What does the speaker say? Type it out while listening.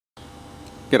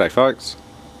G'day folks,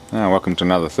 welcome to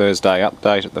another Thursday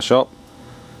update at the shop.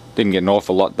 Didn't get an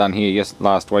awful lot done here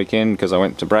last weekend because I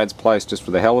went to Brad's place just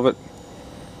for the hell of it.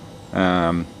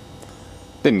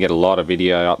 Didn't get a lot of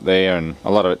video up there, and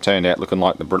a lot of it turned out looking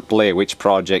like the Blair Witch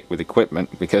Project with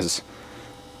equipment because,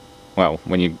 well,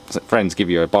 when your friends give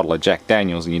you a bottle of Jack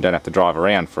Daniels and you don't have to drive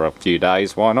around for a few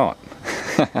days, why not?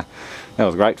 That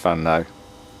was great fun though.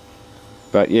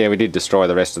 But yeah, we did destroy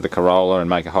the rest of the Corolla and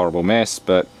make a horrible mess,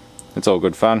 but it's all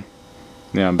good fun.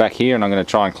 Now I'm back here and I'm going to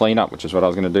try and clean up, which is what I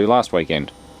was going to do last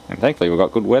weekend. And thankfully we've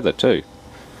got good weather too.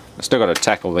 I've still got to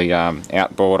tackle the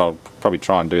outboard. I'll probably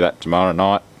try and do that tomorrow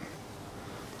night.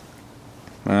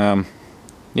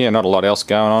 Yeah, not a lot else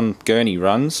going on. Gurney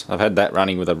runs. I've had that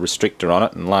running with a restrictor on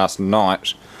it, and last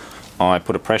night I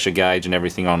put a pressure gauge and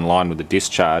everything on line with the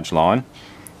discharge line.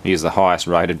 Here's the highest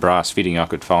rated brass fitting I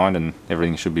could find, and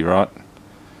everything should be right.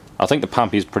 I think the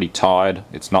pump is pretty tired.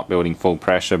 It's not building full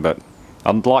pressure, but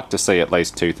I'd like to see at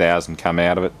least 2,000 come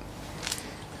out of it.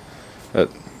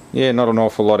 But yeah, not an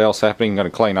awful lot else happening. I'm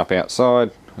going to clean up outside.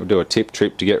 I'll do a tip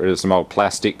trip to get rid of some old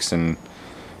plastics and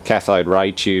cathode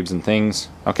ray tubes and things.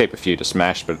 I'll keep a few to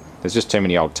smash, but there's just too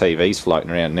many old TVs floating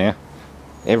around now.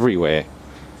 Everywhere.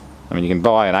 I mean, you can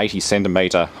buy an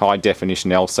 80cm high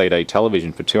definition LCD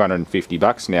television for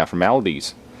 $250 now from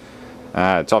Aldi's.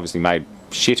 It's obviously made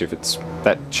shit if it's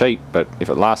that cheap, but if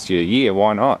it lasts you a year,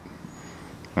 why not?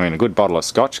 I mean, a good bottle of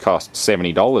scotch costs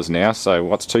 $70 now, so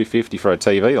what's $2.50 for a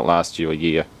TV that lasts you a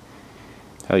year?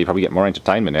 Hell, you probably get more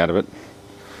entertainment out of it.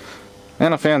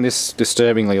 And I found this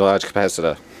disturbingly large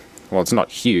capacitor. Well, it's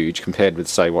not huge compared with,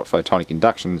 say, what photonic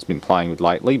induction has been playing with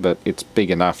lately, but it's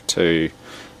big enough to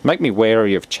make me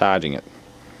wary of charging it.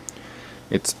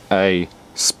 It's a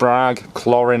Sprague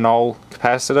chlorinol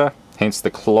capacitor, hence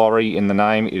the chlorine in the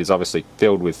name. It is obviously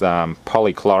filled with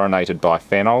polychlorinated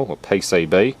biphenyl, or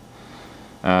PCB.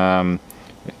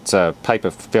 It's a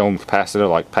paper film capacitor,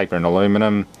 like paper and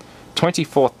aluminum.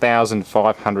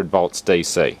 24,500 volts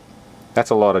DC.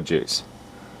 That's a lot of juice.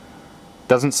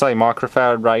 Doesn't say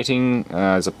microfarad rating.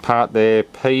 There's a part there,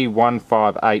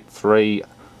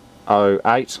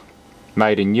 P158308,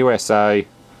 made in USA.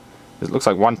 It looks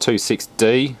like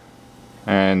 126D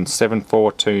and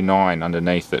 7429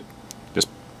 underneath it, just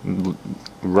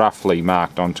roughly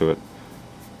marked onto it.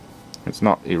 It's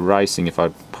not erasing if I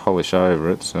polish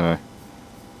over it, so I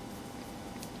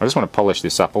just want to polish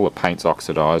this up. All the paint's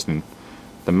oxidized, and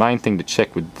the main thing to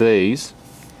check with these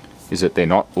is that they're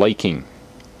not leaking.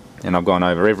 And I've gone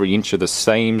over every inch of the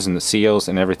seams and the seals,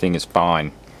 and everything is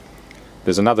fine.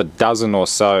 There's another dozen or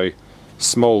so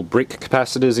small brick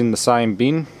capacitors in the same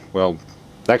bin. Well,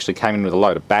 they actually came in with a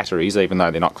load of batteries, even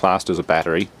though they're not classed as a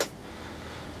battery.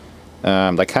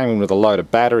 They came in with a load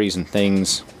of batteries and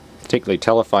things, particularly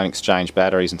telephone exchange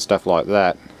batteries and stuff like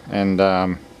that. And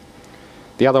the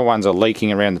other ones are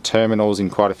leaking around the terminals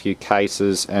in quite a few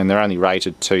cases, and they're only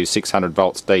rated to 600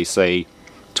 volts DC,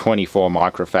 24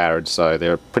 microfarads, so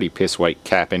they're a pretty piss weak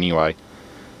cap anyway.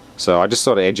 So I just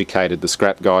sort of educated the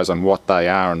scrap guys on what they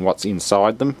are and what's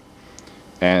inside them,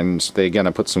 and they're going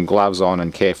to put some gloves on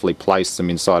and carefully place them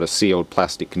inside a sealed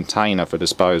plastic container for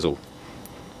disposal.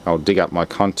 I'll dig up my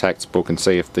contacts book and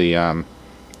see if the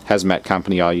hazmat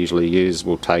company I usually use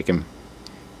will take them.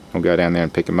 I'll go down there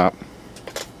and pick them up.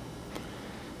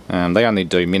 They only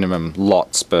do minimum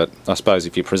lots, but I suppose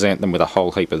if you present them with a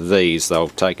whole heap of these, they'll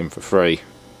take them for free.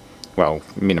 Well,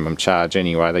 minimum charge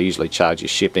anyway. They usually charge you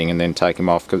shipping and then take them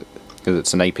off because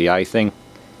it's an EPA thing.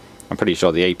 I'm pretty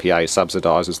sure the EPA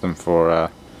subsidises them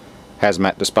for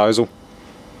hazmat disposal.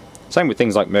 Same with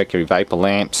things like mercury vapor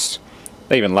lamps,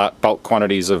 even bulk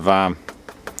quantities of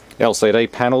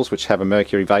LCD panels which have a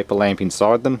mercury vapor lamp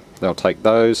inside them. They'll take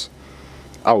those.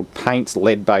 Old paints,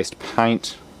 lead-based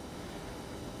paint,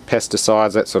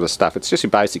 pesticides, that sort of stuff. It's just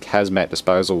your basic hazmat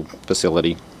disposal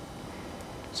facility.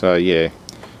 So yeah,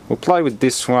 we'll play with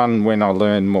this one when I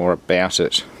learn more about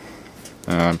it.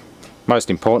 Most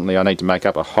importantly, I need to make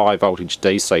up a high voltage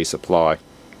DC supply.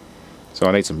 So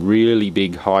I need some really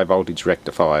big high voltage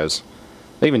rectifiers.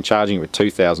 Even charging it with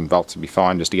 2,000 volts would be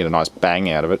fine just to get a nice bang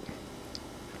out of it.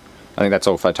 I think that's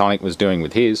all Photonic was doing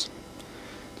with his.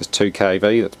 Just 2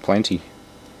 kV, that's plenty.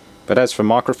 But as for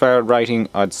microfarad rating,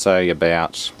 I'd say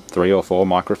about 3 or 4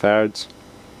 microfarads.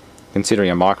 Considering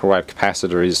a microwave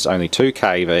capacitor is only 2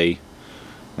 kV,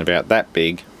 about that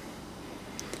big,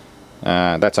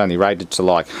 that's only rated to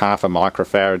like half a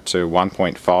microfarad to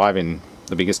 1.5 in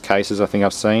the biggest cases I think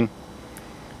I've seen.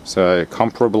 So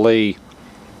comparably,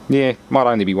 yeah, might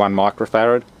only be 1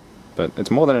 microfarad, but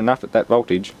it's more than enough at that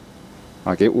voltage.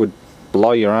 Like, it would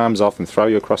blow your arms off and throw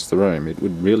you across the room. It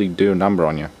would really do a number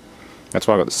on you. That's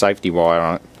why I got the safety wire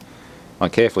on it. I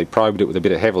carefully probed it with a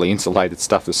bit of heavily insulated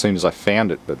stuff as soon as I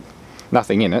found it, but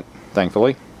nothing in it,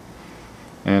 thankfully.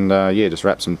 And yeah, just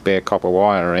wrap some bare copper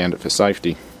wire around it for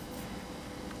safety.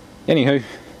 Anywho,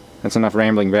 that's enough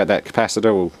rambling about that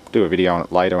capacitor. We'll do a video on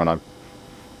it later when I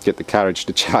get the courage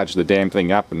to charge the damn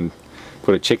thing up and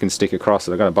put a chicken stick across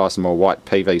it. I've got to buy some more white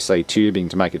PVC tubing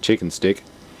to make a chicken stick.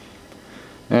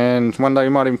 And one day we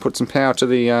might even put some power to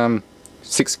the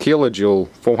 6 kilojoule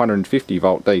 450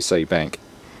 volt DC bank,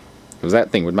 because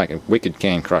that thing would make a wicked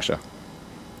can crusher,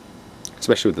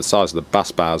 especially with the size of the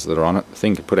bus bars that are on it. The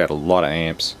thing could put out a lot of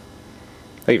amps.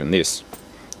 Even this,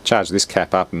 charge this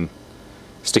cap up and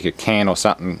stick a can or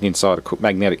something inside a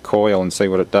magnetic coil and see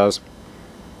what it does.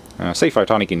 See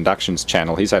Photonic Induction's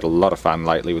channel, he's had a lot of fun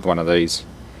lately with one of these,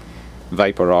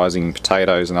 vaporising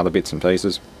potatoes and other bits and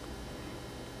pieces.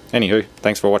 Anywho,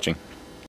 thanks for watching.